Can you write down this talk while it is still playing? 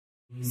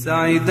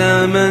سعد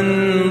من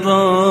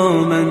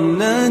رام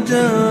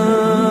النجاة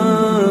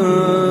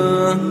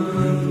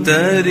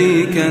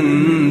تاركا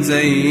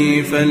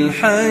زيف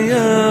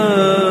الحياة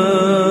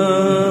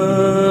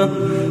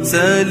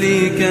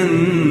سالكا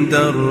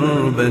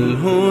درب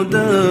الهدى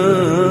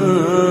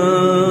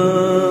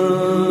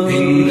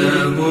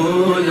إنه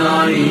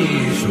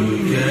العيش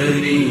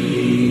الكريم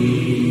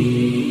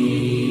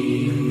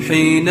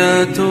حين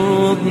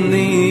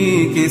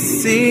تضنيك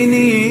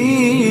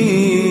السنين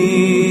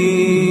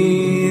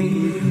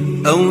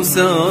أو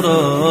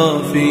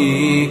سرى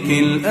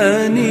فيك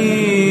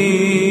الأنين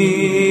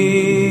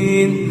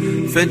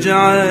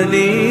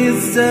فاجعلي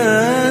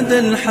الزاد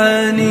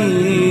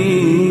الحنين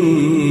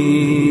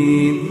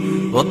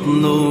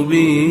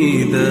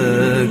واطلبي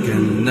ذاك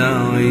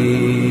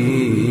النعيم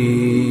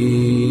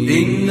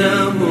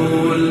إنه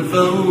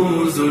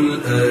الفوز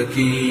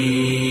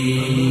الأكيد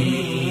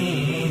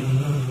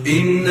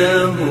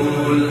إنه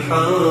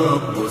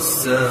الحق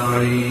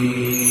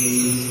السعيد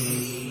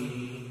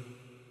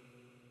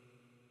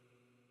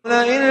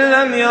لئن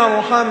لم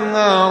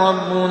يرحمنا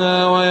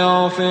ربنا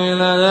ويغفر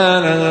لنا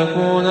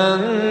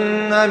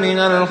لنكونن من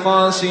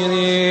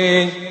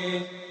الخاسرين.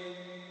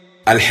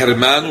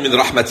 الحرمان من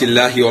رحمة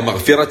الله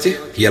ومغفرته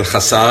هي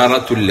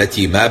الخسارة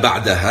التي ما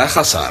بعدها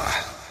خسارة.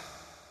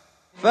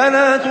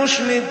 فلا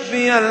تشمت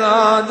بي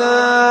الأعداء.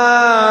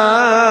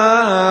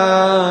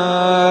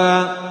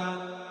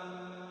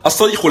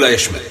 الصديق لا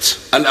يشمت،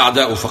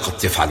 الأعداء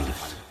فقط يفعلون.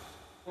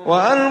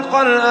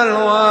 وألقى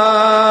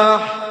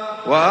الألواح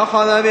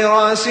وأخذ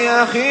برأس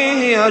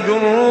أخيه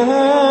يجره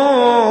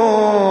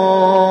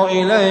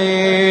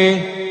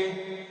إليه.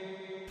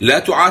 لا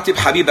تعاتب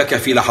حبيبك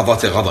في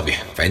لحظات غضبه،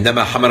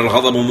 فعندما حمل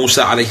الغضب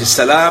موسى عليه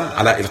السلام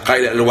على إلقاء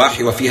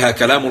الألواح وفيها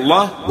كلام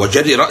الله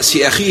وجر رأس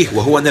أخيه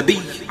وهو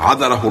نبي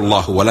عذره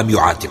الله ولم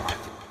يعاتب.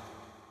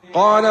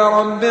 قال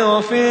رب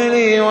اغفر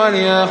لي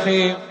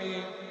ولأخي.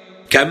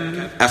 كم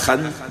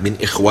أخا من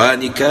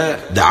إخوانك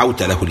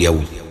دعوت له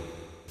اليوم؟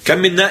 كم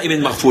من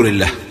نائم مغفور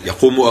له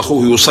يقوم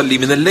أخوه يصلي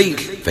من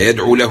الليل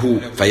فيدعو له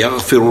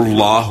فيغفر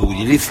الله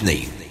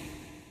للاثنين.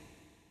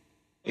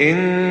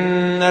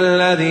 إن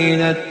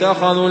الذين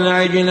اتخذوا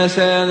العجل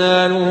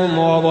سينالهم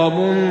غضب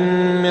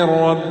من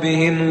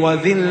ربهم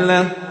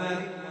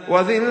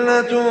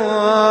وذلة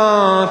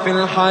في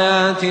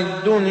الحياة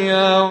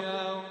الدنيا.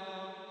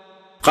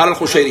 قال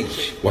الخشيري: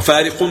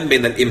 وفارق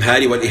بين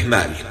الإمهال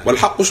والإهمال،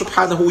 والحق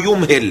سبحانه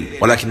يمهل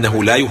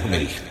ولكنه لا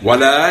يهمل،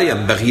 ولا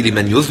ينبغي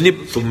لمن يذنب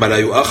ثم لا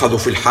يؤاخذ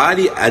في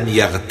الحال أن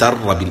يغتر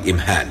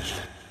بالإمهال.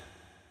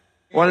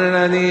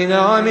 والذين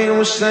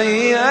عملوا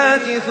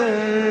السيئات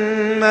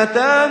ثم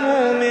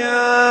تابوا من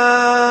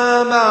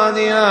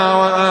بعدها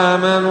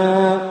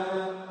وآمنوا.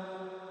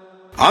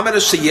 عمل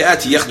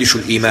السيئات يخدش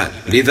الإيمان،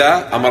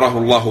 لذا أمره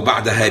الله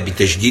بعدها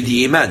بتجديد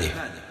إيمانه.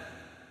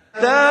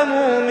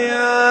 تابوا من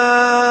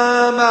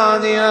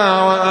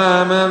بعدها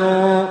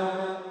وآمنوا.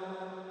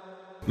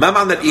 ما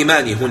معنى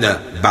الإيمان هنا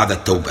بعد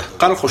التوبة؟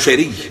 قال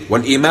الخشيري: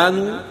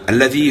 والإيمان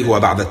الذي هو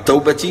بعد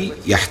التوبة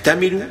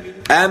يحتمل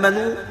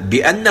آمنوا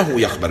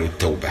بأنه يقبل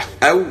التوبة،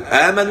 أو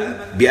آمنوا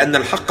بأن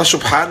الحق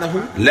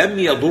سبحانه لم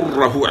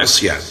يضره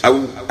عصيان، أو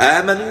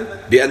آمنوا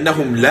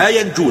بأنهم لا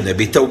ينجون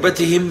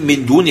بتوبتهم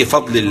من دون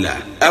فضل الله،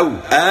 أو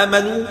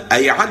آمنوا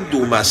أي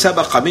عدوا ما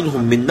سبق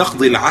منهم من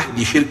نقض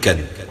العهد شركا،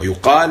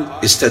 ويقال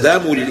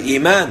استداموا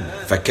للإيمان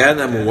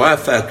فكان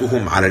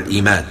موافاتهم على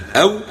الإيمان،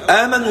 أو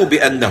آمنوا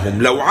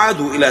بأنهم لو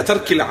عادوا إلى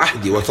ترك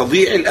العهد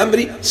وتضييع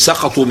الأمر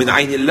سقطوا من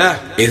عين الله،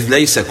 إذ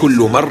ليس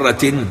كل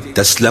مرة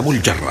تسلم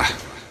الجرة.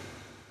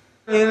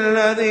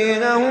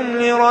 الذين هم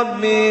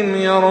لربهم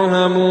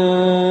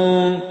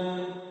يرهبون.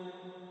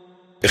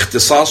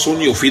 اختصاص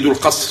يفيد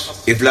القصر،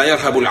 إذ لا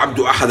يرهب العبد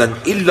أحدا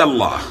إلا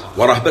الله،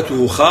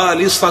 ورهبته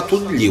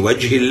خالصة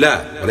لوجه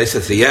الله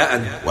وليست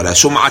رياء ولا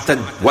سمعة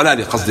ولا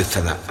لقصد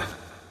الثناء.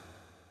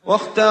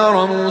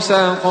 واختار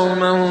موسى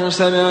قومه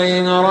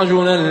 70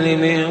 رجلا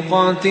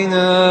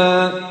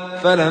لميقاتنا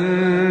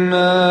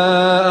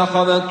فلما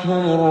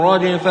أخذتهم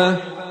الرجفة.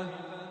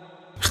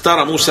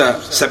 اختار موسى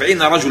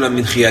 70 رجلا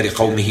من خيار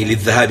قومه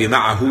للذهاب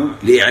معه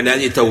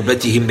لإعلان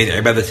توبتهم من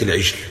عبادة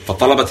العجل،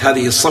 فطلبت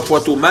هذه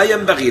الصفوة ما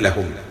ينبغي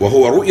لهم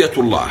وهو رؤية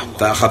الله،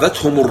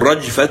 فأخذتهم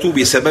الرجفة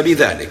بسبب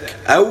ذلك،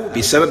 أو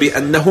بسبب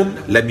أنهم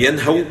لم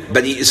ينهوا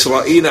بني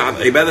إسرائيل عن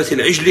عبادة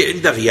العجل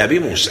عند غياب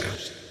موسى.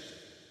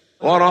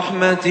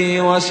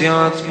 ورحمتي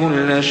وسعت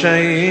كل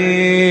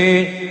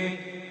شيء.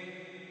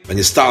 من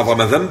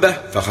استعظم ذنبه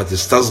فقد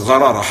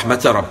استصغر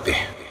رحمة ربه.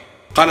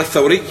 قال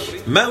الثوري: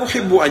 ما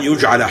أحب أن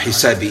يجعل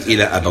حسابي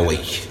إلى أبوي،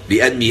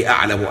 لأني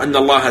أعلم أن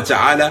الله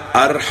تعالى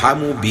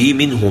أرحم بي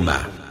منهما.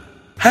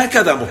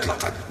 هكذا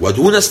مطلقا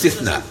ودون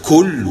استثناء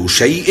كل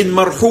شيء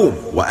مرحوم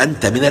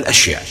وأنت من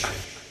الأشياء.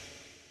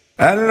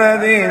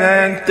 الذين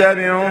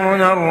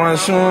يتبعون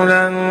الرسول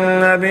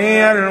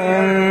النبي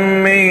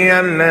الأمي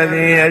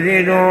الذي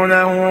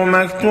يجدونه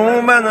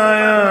مكتوبا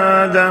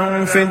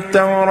عندهم في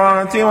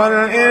التوراة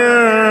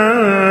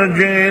والإنجيل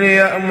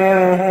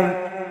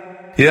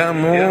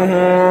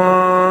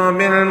يأمرهم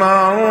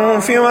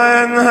بالمعروف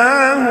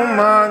وينهاهم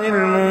عن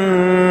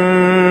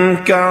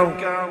المنكر.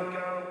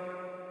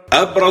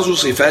 أبرز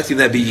صفات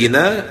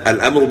نبينا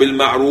الأمر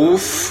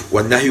بالمعروف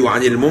والنهي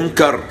عن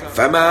المنكر،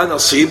 فما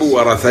نصيب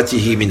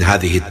ورثته من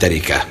هذه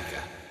التركة؟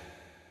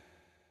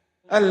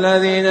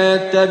 الذين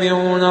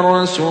يتبعون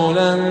الرسول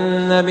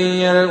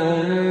النبي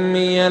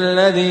الأمي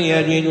الذي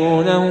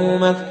يجدونه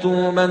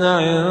مكتوبا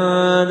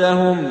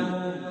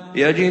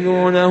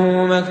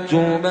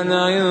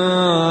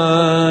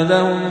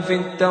عندهم في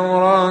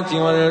التوراة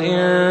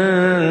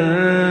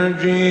والإنجيل.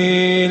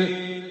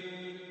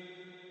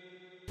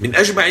 من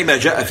أجمع ما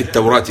جاء في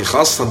التوراة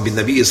خاصا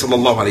بالنبي صلى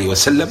الله عليه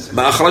وسلم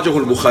ما أخرجه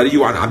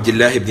البخاري عن عبد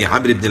الله بن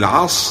عمرو بن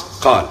العاص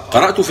قال: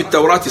 قرأت في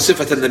التوراة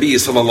صفة النبي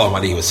صلى الله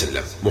عليه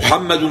وسلم: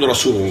 محمد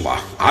رسول الله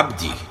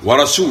عبدي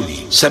ورسولي،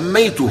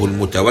 سميته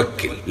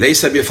المتوكل،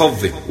 ليس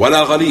بفظ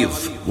ولا غليظ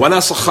ولا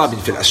صخاب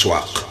في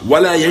الأسواق،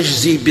 ولا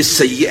يجزي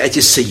بالسيئة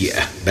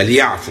السيئة، بل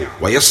يعفو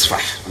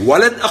ويصفح،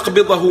 ولن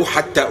أقبضه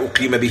حتى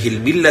أقيم به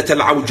الملة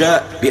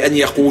العوجاء بأن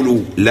يقولوا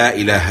لا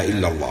إله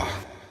إلا الله.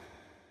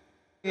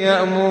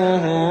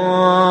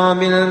 يأمرهم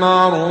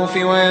بالمعروف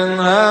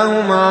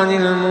وينهاهم عن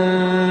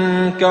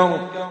المنكر.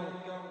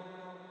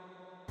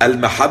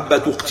 المحبة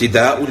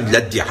اقتداء لا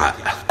ادعاء.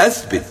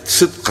 أثبت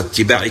صدق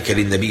اتباعك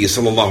للنبي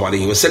صلى الله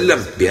عليه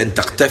وسلم بأن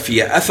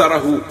تقتفي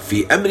أثره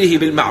في أمره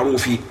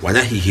بالمعروف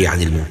ونهيه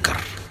عن المنكر.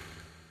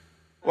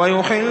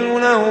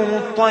 ويحل لهم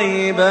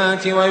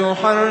الطيبات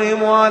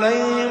ويحرم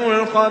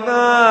عليهم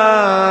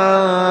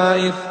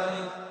الخبائث.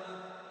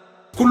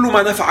 كل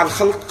ما نفع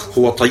الخلق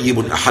هو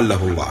طيب أحله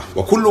الله،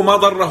 وكل ما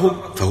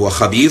ضرهم فهو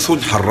خبيث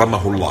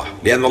حرمه الله،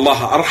 لأن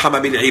الله أرحم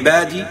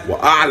بالعباد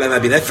وأعلم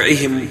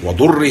بنفعهم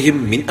وضرهم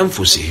من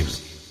أنفسهم.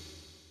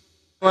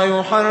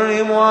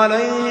 ويحرم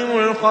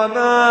عليهم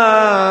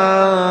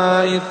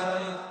الخبائث.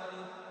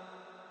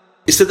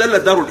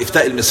 استدلت دار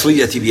الإفتاء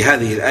المصرية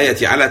بهذه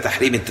الآية على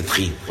تحريم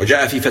التدخين،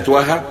 وجاء في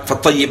فتواها: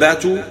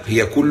 فالطيبات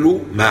هي كل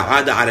ما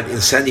عاد على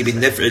الإنسان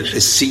بالنفع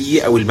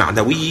الحسي أو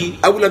المعنوي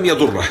أو لم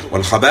يضره،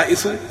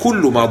 والخبائث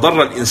كل ما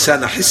ضر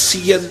الإنسان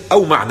حسيا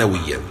أو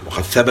معنويا.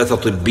 وقد ثبت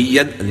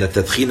طبيا أن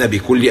التدخين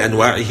بكل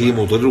أنواعه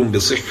مضر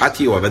بصحة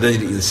وبدن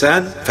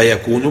الإنسان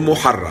فيكون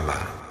محرما.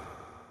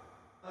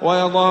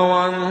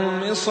 ويضع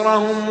عنهم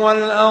إصرهم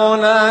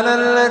والأغلال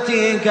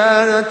التي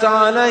كانت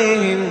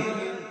عليهم.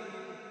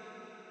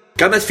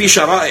 كانت في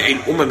شرائع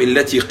الأمم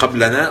التي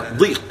قبلنا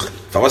ضيق،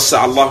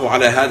 فوسع الله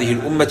على هذه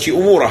الأمة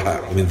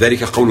أمورها، ومن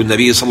ذلك قول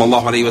النبي صلى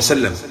الله عليه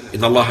وسلم: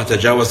 إن الله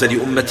تجاوز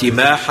لأمتي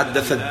ما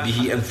حدثت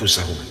به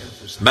أنفسهم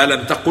ما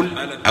لم تقل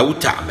أو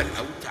تعمل.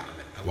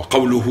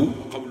 وقوله: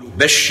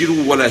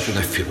 بشروا ولا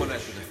تنفروا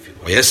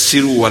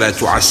ويسروا ولا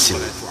تعسروا.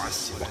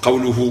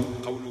 وقوله: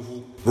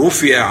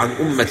 رفع عن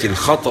أمة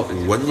الخطأ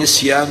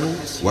والنسيان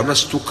وما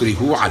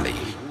استكرهوا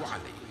عليه.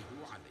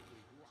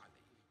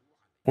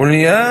 قل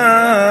يا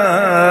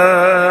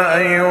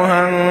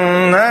أيها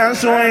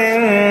الناس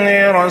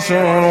إني رسول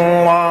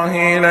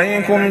الله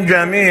إليكم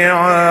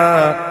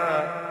جميعا.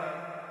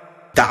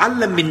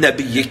 تعلم من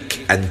نبيك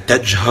أن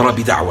تجهر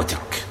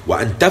بدعوتك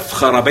وأن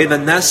تفخر بين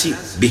الناس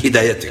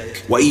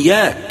بهدايتك،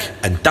 وإياك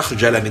أن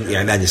تخجل من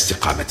إعلان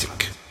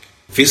استقامتك.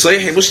 في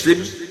صحيح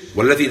مسلم: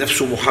 والذي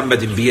نفس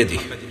محمد بيده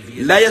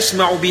لا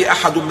يسمع بي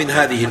أحد من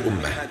هذه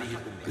الأمة،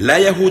 لا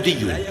يهودي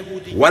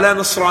ولا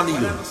نصراني،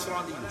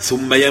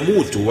 ثم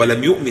يموت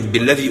ولم يؤمن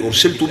بالذي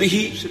أرسلت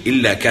به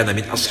إلا كان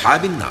من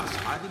أصحاب النار.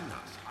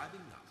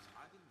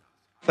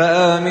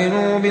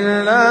 فآمنوا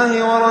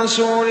بالله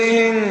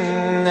ورسوله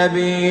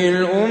النبي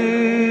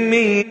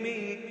الأمي.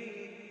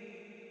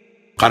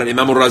 قال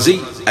الإمام الرازي: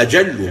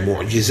 أجل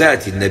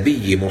معجزات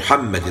النبي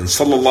محمد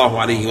صلى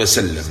الله عليه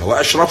وسلم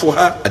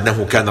وأشرفها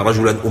أنه كان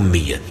رجلا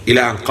أميا،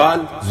 إلى أن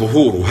قال: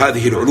 ظهور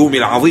هذه العلوم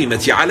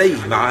العظيمة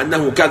عليه مع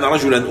أنه كان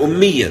رجلا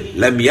أميا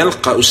لم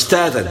يلقى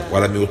أستاذا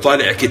ولم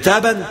يطالع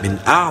كتابا من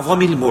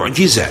أعظم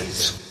المعجزات.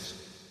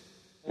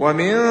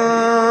 ومن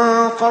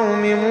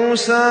قوم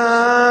موسى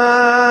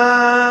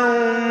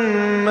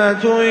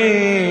أمة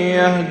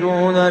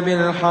يهدون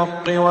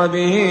بالحق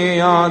وبه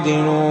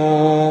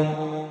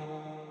يعدلون.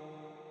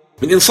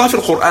 من إنصاف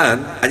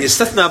القرآن أن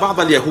يستثنى بعض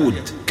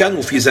اليهود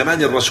كانوا في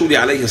زمان الرسول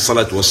عليه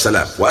الصلاة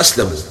والسلام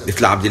وأسلموا،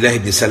 مثل عبد الله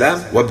بن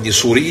سلام وابن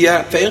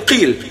سوريا، فإن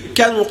قيل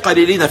كانوا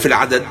قليلين في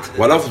العدد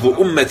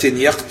ولفظ أمة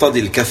يقتضي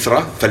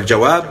الكثرة،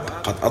 فالجواب: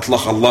 قد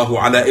أطلق الله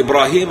على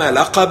إبراهيم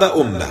لقب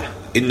أمة،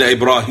 إن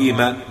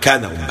إبراهيم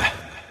كان أمة.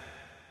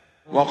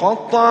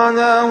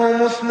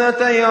 وقطعناهم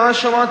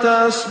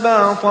 12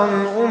 أسباطا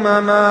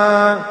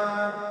أمما.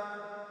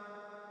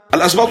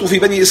 الأسباط في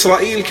بني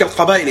إسرائيل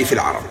كالقبائل في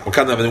العرب،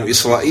 وكان بنو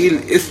إسرائيل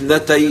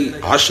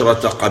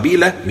 12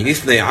 قبيلة من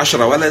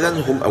 12 ولدا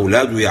هم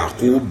أولاد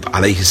يعقوب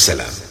عليه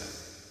السلام.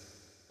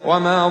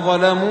 وما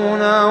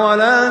ظلمونا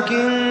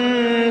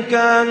ولكن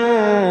كانوا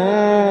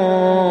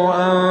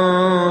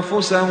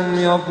أنفسهم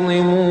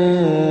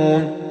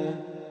يظلمون.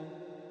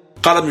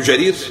 قال ابن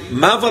جرير: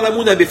 ما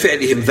ظلمونا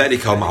بفعلهم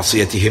ذلك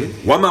ومعصيتهم،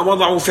 وما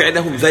وضعوا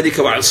فعلهم ذلك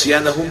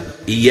وعصيانهم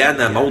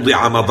إيانا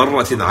موضع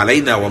مضرة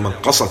علينا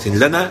ومنقصة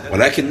لنا،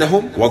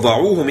 ولكنهم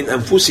وضعوه من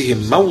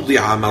أنفسهم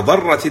موضع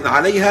مضرة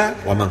عليها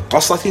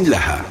ومنقصة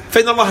لها.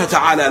 فإن الله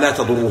تعالى لا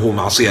تضره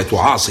معصية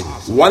عاص،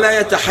 ولا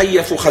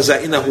يتحيف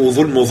خزائنه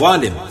ظلم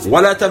ظالم،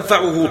 ولا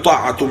تنفعه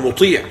طاعة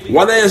مطيع،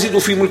 ولا يزيد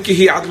في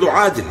ملكه عدل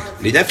عادل.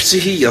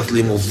 لنفسه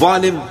يظلم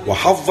الظالم،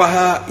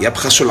 وحظها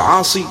يبخس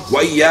العاصي،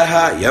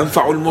 وإياها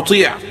ينفع المطيع،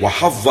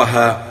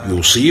 وحظها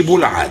يصيب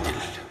العادل.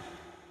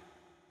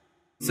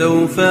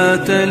 سوف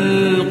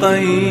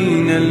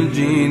تلقين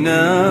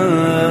الجنان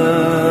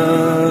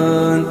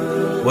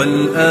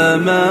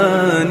والآماني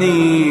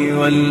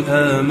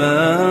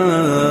والآمان،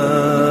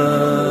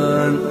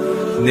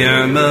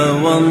 نعم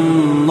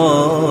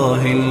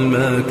والله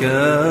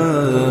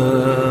المكان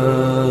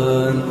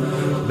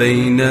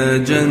بين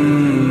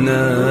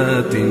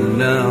جنات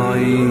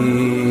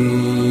النعيم،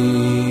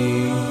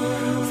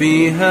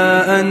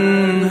 فيها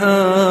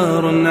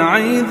أنهار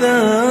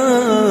عذاب،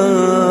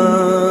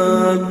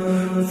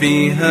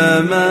 فيها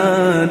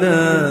ما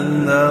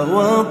لذ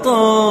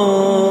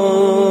وطاب،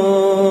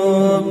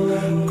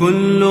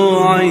 كل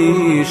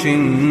عيش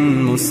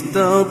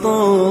مستطاب،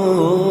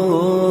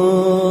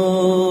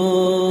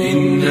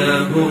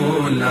 إنه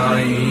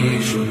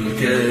العيش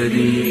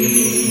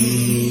الكريم.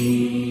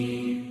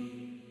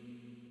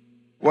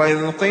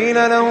 وإذ قيل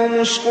لهم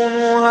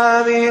اسكنوا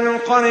هذه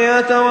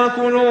القرية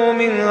وكلوا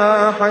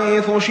منها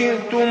حيث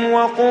شئتم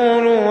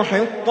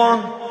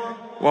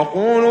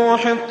وقولوا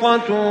حطة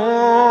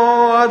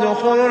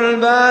وادخلوا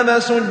الباب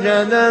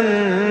سجدا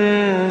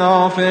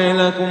نغفر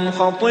لكم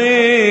خطيئاتكم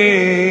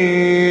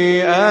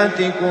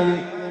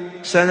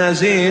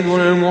سنزيد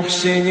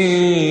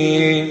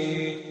المحسنين.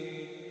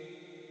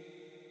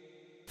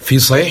 في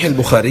صحيح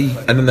البخاري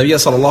أن النبي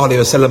صلى الله عليه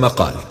وسلم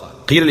قال: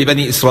 قيل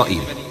لبني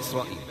إسرائيل: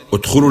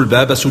 ادخلوا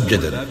الباب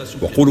سجدا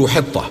وقولوا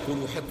حطة،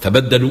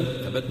 فبدلوا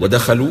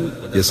ودخلوا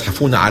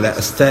يزحفون على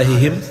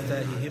أستاههم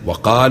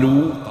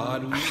وقالوا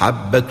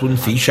حبة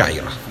في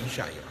شعيرة.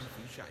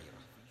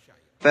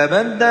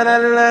 فبدل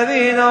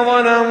الذين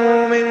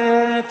ظلموا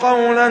منهم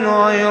قولا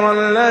غير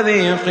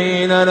الذي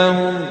قيل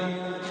لهم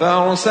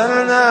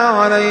فأرسلنا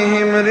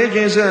عليهم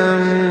رجزا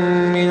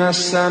من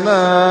السماء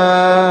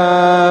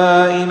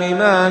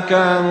بما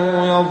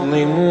كانوا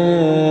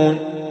يظلمون.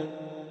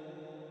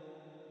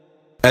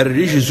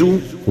 الرجز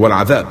هو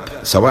العذاب،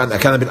 سواء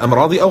أكان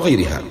بالأمراض أو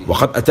غيرها،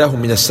 وقد أتاهم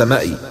من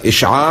السماء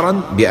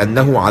إشعارا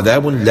بأنه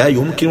عذاب لا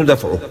يمكن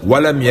دفعه،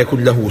 ولم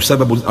يكن له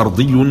سبب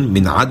أرضي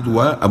من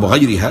عدوى أو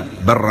غيرها،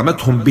 بل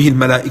رمتهم به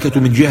الملائكة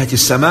من جهة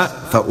السماء،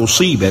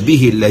 فأصيب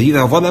به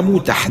الذين ظلموا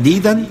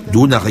تحديدا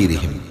دون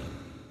غيرهم.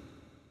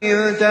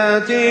 إذ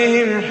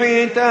تأتيهم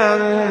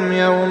حيتانهم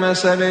يوم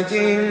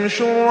سبتهم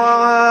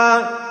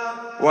شرعا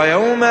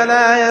ويوم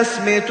لا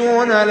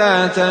يسبتون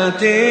لا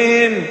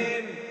تأتيهم.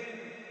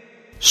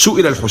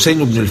 سئل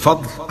الحسين بن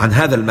الفضل عن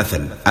هذا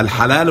المثل: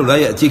 الحلال لا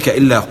يأتيك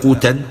إلا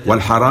قوتا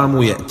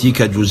والحرام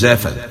يأتيك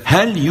جزافا،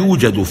 هل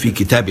يوجد في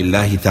كتاب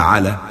الله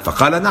تعالى؟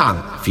 فقال: نعم،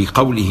 في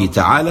قوله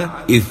تعالى: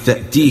 إذ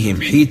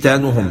تأتيهم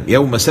حيتانهم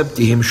يوم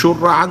سبتهم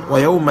شرعا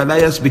ويوم لا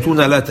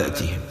يسبتون لا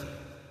تأتيهم.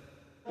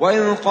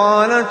 وإذ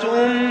قالت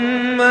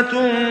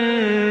أمة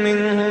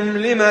منهم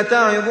لم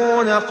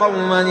تعظون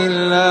قوما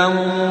الله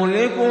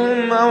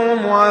مهلكهم أو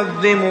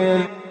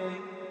معذبهم.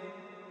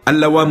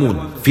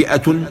 اللوامون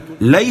فئة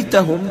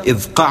ليتهم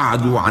إذ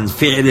قعدوا عن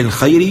فعل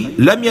الخير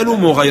لم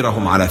يلوموا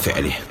غيرهم على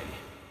فعله.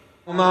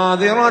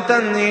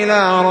 معذرة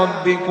إلى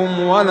ربكم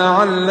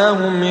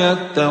ولعلهم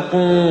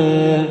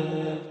يتقون.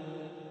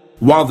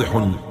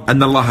 واضح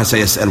أن الله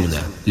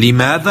سيسألنا: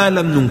 لماذا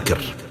لم ننكر؟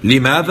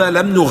 لماذا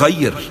لم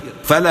نغير؟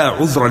 فلا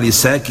عذر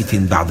لساكت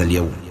بعد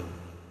اليوم.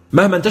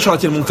 مهما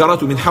انتشرت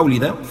المنكرات من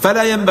حولنا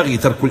فلا ينبغي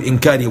ترك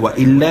الإنكار،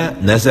 وإلا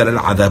نزل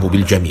العذاب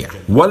بالجميع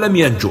ولم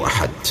ينجو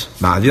أحد.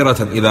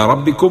 معذرة إلى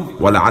ربكم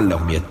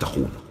ولعلهم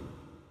يتقون.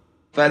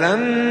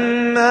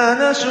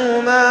 فلما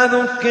نسوا ما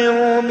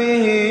ذكروا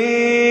به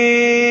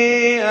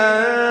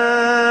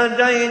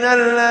أنجينا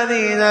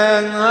الذين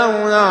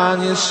ينهون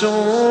عن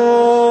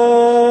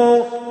السوء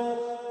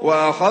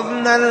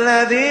وأخذنا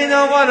الذين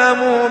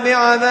ظلموا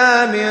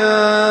بعذاب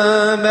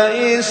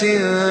بئيس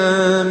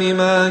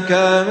بما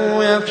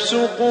كانوا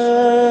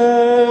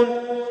يفسقون.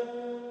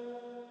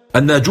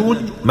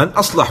 الناجون من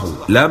أصلحوا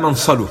لا من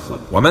صلحوا،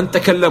 ومن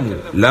تكلموا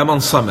لا من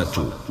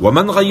صمتوا،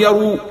 ومن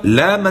غيروا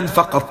لا من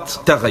فقط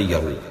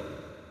تغيروا.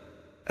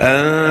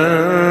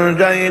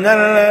 أنجينا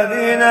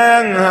الذين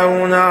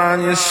ينهون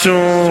عن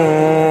السوء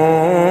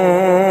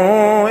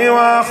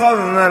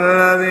وأخذنا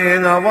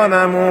الذين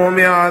ظلموا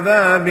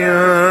بعذاب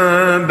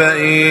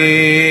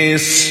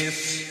بئيس.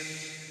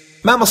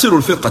 ما مصير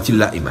الفرقة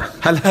اللائمة؟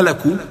 هل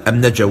هلكوا أم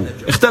نجوا؟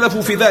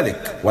 اختلفوا في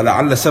ذلك،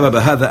 ولعل سبب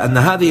هذا أن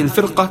هذه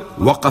الفرقة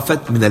وقفت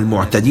من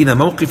المعتدين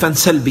موقفا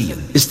سلبيا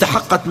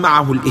استحقت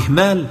معه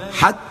الإهمال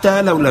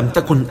حتى لو لم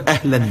تكن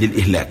أهلا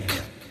للإهلاك.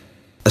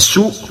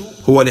 السوء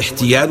هو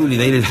الاحتيال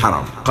لنيل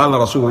الحرام. قال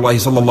رسول الله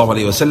صلى الله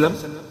عليه وسلم: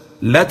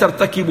 لا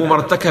ترتكبوا ما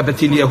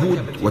ارتكبت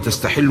اليهود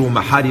وتستحلوا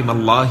محارم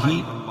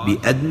الله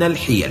بأدنى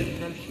الحيل.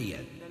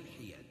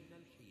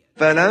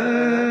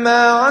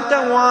 فلما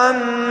عتوا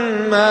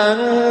عما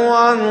نهوا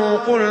عنه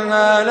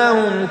قلنا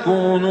لهم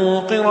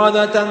كونوا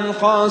قردة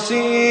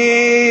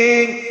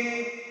خاسئين.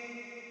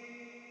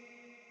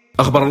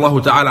 أخبر الله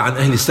تعالى عن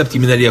أهل السبت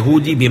من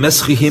اليهود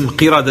بمسخهم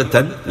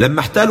قردة لما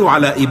احتالوا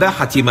على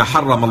إباحة ما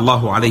حرم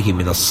الله عليهم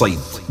من الصيد،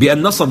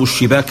 بأن نصبوا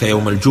الشباك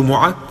يوم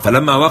الجمعة،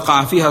 فلما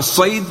وقع فيها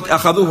الصيد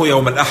أخذوه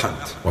يوم الأحد.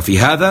 وفي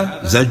هذا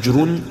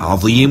زجر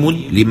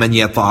عظيم لمن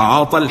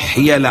يتعاطى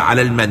الحيل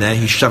على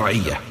المناهي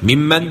الشرعية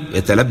ممن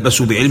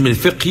يتلبس بعلم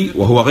الفقه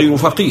وهو غير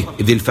فقيه،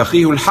 إذ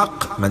الفقيه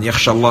الحق من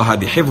يخشى الله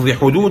بحفظ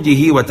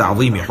حدوده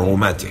وتعظيم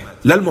حرماته،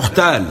 لا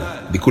المحتال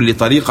بكل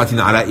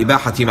طريقة على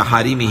إباحة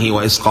محارمه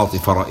وإسقاط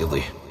فرائضه.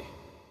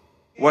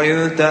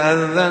 وإذ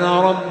تأذن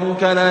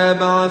ربك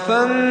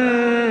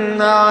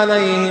ليبعثن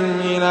عليهم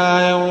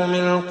إلى يوم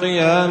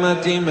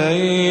القيامة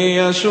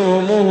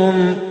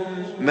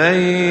من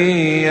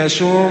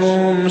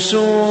يسومهم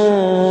سوء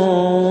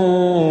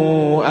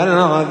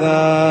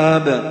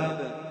العذاب.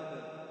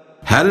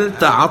 هل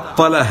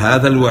تعطل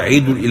هذا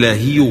الوعيد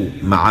الإلهي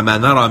مع ما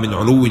نرى من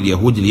علو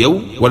اليهود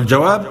اليوم؟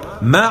 والجواب: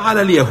 ما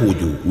على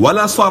اليهود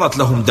ولا صارت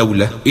لهم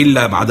دولة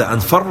إلا بعد أن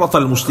فرط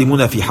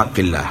المسلمون في حق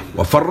الله،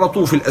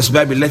 وفرطوا في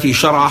الأسباب التي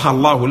شرعها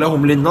الله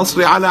لهم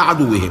للنصر على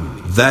عدوهم،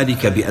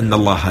 ذلك بأن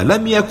الله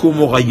لم يكن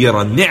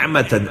مغيرا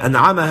نعمة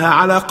أنعمها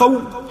على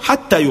قوم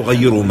حتى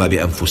يغيروا ما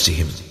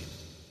بأنفسهم.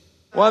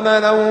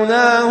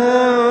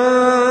 وبلوناهم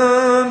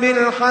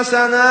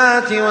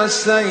بالحسنات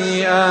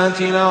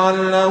والسيئات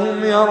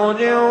لعلهم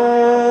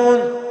يرجعون.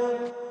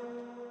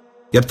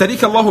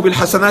 يبتليك الله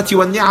بالحسنات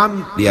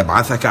والنعم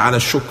ليبعثك على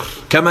الشكر،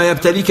 كما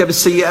يبتليك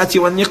بالسيئات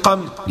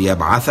والنقم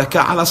ليبعثك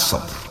على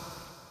الصبر.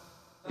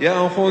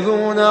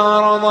 يأخذون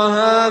عرض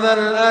هذا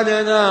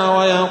الأدنى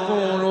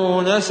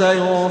ويقولون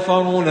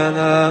سيغفر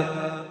لنا.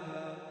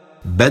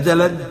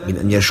 بدلا من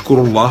أن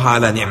يشكروا الله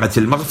على نعمة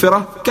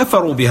المغفرة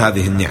كفروا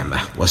بهذه النعمة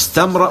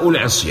واستمرأوا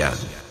العصيان.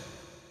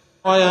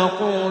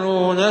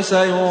 ويقولون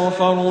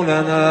سيغفر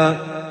لنا.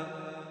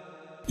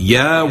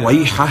 يا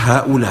ويح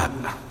هؤلاء،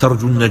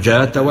 ترجو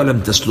النجاة ولم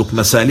تسلك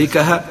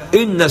مسالكها،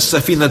 إن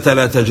السفينة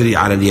لا تجري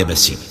على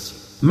اليبس.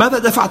 ماذا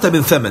دفعت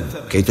من ثمن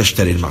كي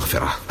تشتري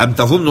المغفرة؟ أم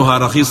تظنها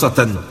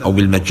رخيصة أو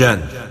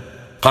بالمجان؟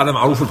 قال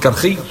معروف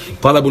الكرخي: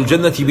 طلب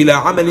الجنة بلا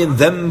عمل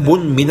ذنب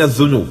من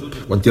الذنوب،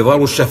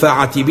 وانتظار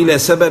الشفاعة بلا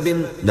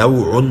سبب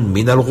نوع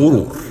من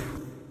الغرور.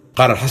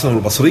 قال الحسن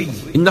البصري: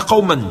 إن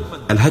قوما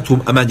ألهتهم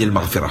أماني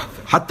المغفرة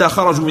حتى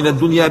خرجوا من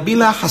الدنيا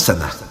بلا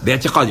حسنة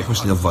باعتقاد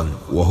حسن الظن،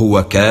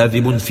 وهو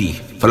كاذب فيه،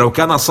 فلو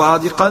كان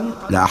صادقا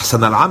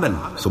لأحسن العمل.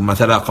 ثم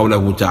تلا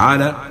قوله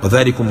تعالى: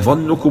 وذلكم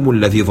ظنكم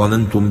الذي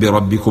ظننتم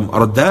بربكم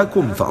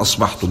أرداكم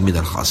فأصبحتم من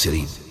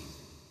الخاسرين.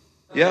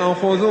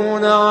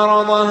 يأخذون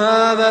عرض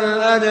هذا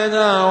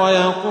الأدنى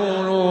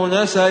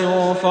ويقولون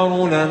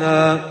سيغفر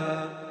لنا.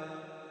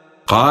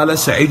 قال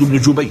سعيد بن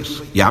جبير: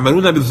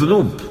 يعملون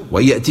بالذنوب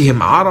وإن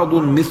يأتهم عرض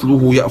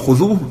مثله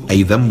يأخذوه،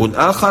 أي ذنب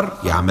آخر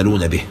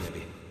يعملون به.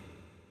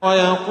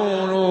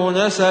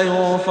 ويقولون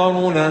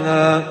سيغفر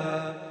لنا.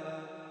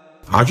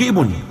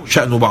 عجيب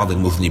شأن بعض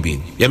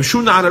المذنبين،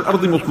 يمشون على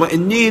الأرض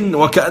مطمئنين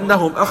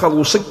وكأنهم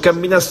أخذوا سكا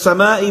من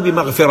السماء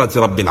بمغفرة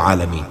رب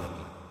العالمين.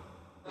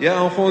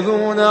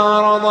 يأخذون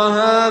عرض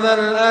هذا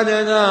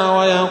الأدنى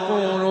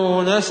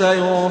ويقولون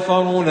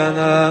سيغفر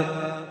لنا.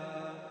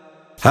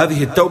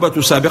 هذه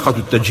التوبة سابقة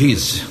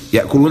التجهيز،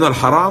 يأكلون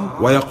الحرام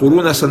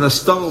ويقولون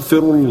سنستغفر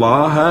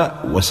الله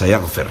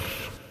وسيغفر.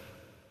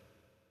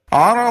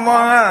 عرض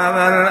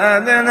هذا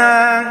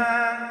الأدنى.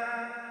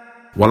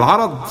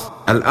 والعرض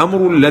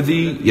الأمر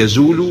الذي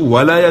يزول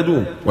ولا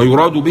يدوم،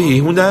 ويراد به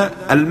هنا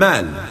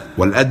المال،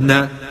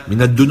 والأدنى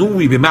من الدنو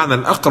بمعنى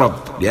الأقرب،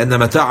 لأن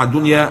متاع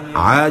الدنيا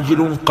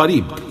عاجل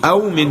قريب،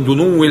 أو من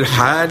دنو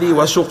الحال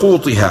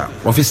وسقوطها.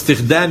 وفي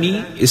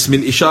استخدام اسم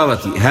الإشارة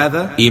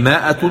هذا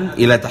إيماءة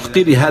إلى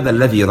تحقير هذا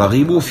الذي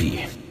رغبوا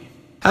فيه.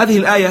 هذه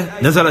الآية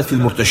نزلت في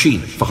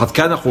المرتشين، فقد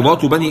كان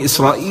قضاة بني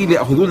إسرائيل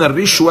يأخذون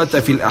الرشوة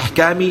في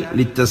الأحكام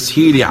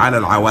للتسهيل على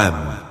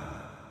العوام.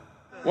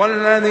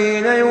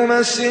 والذين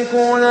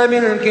يمسكون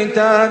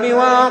بالكتاب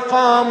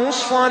وأقاموا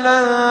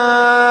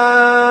الصلاة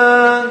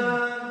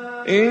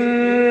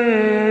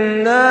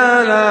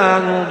إنا لا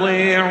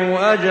نضيع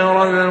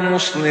أجر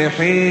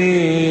المصلحين.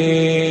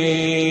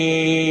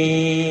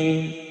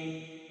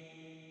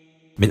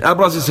 من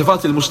أبرز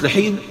صفات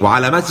المصلحين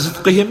وعلامات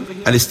صدقهم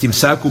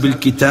الاستمساك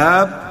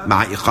بالكتاب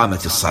مع إقامة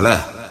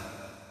الصلاة.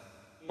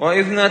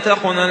 وإذ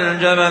نتقنا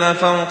الجبل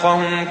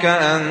فوقهم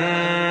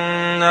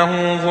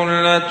كأنه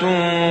ظلة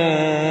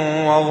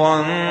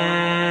وظنوا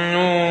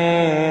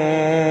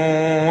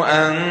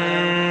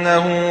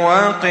أنه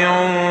واقع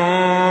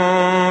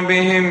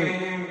بهم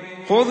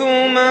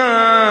خذوا ما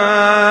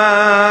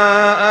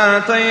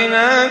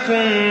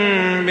آتيناكم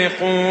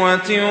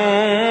بقوة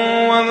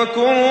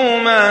واذكروا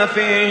ما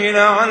فيه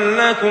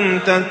لعلكم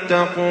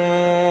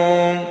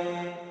تتقون.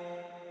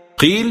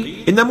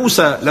 قيل إن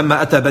موسى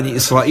لما أتى بني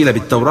إسرائيل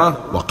بالتوراة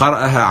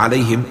وقرأها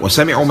عليهم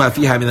وسمعوا ما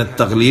فيها من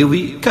التغليظ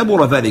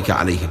كبر ذلك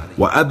عليهم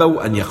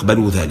وأبوا أن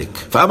يقبلوا ذلك،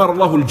 فأمر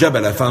الله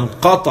الجبل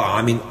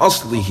فانقطع من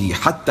أصله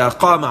حتى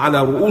قام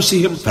على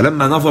رؤوسهم،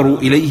 فلما نظروا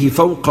إليه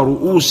فوق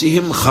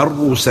رؤوسهم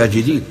خروا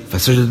ساجدين،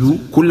 فسجدوا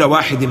كل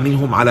واحد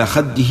منهم على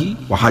خده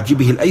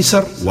وحاجبه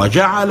الأيسر،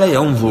 وجعل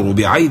ينظر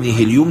بعينه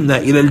اليمنى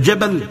إلى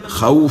الجبل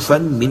خوفا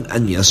من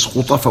أن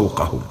يسقط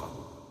فوقهم.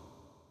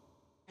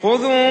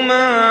 خذوا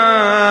ما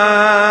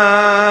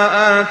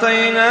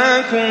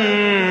آتيناكم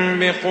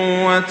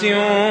بقوة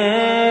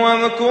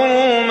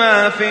واذكروا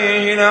ما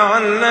فيه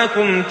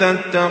لعلكم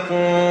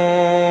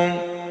تتقون.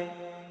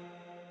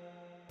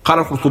 قال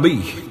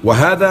القرطبي: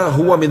 وهذا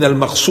هو من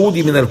المقصود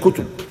من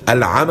الكتب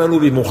العمل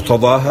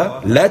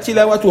بمقتضاها لا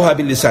تلاوتها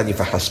باللسان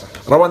فحسب.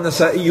 روى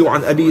النسائي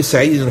عن أبي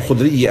سعيد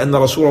الخدري أن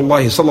رسول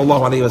الله صلى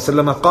الله عليه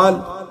وسلم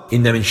قال: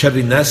 إن من شر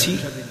الناس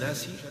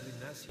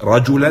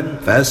رجلا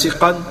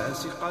فاسقا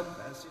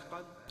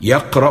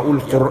يقرأ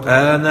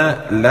القرآن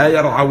لا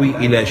يرعوي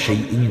إلى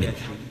شيء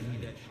منه.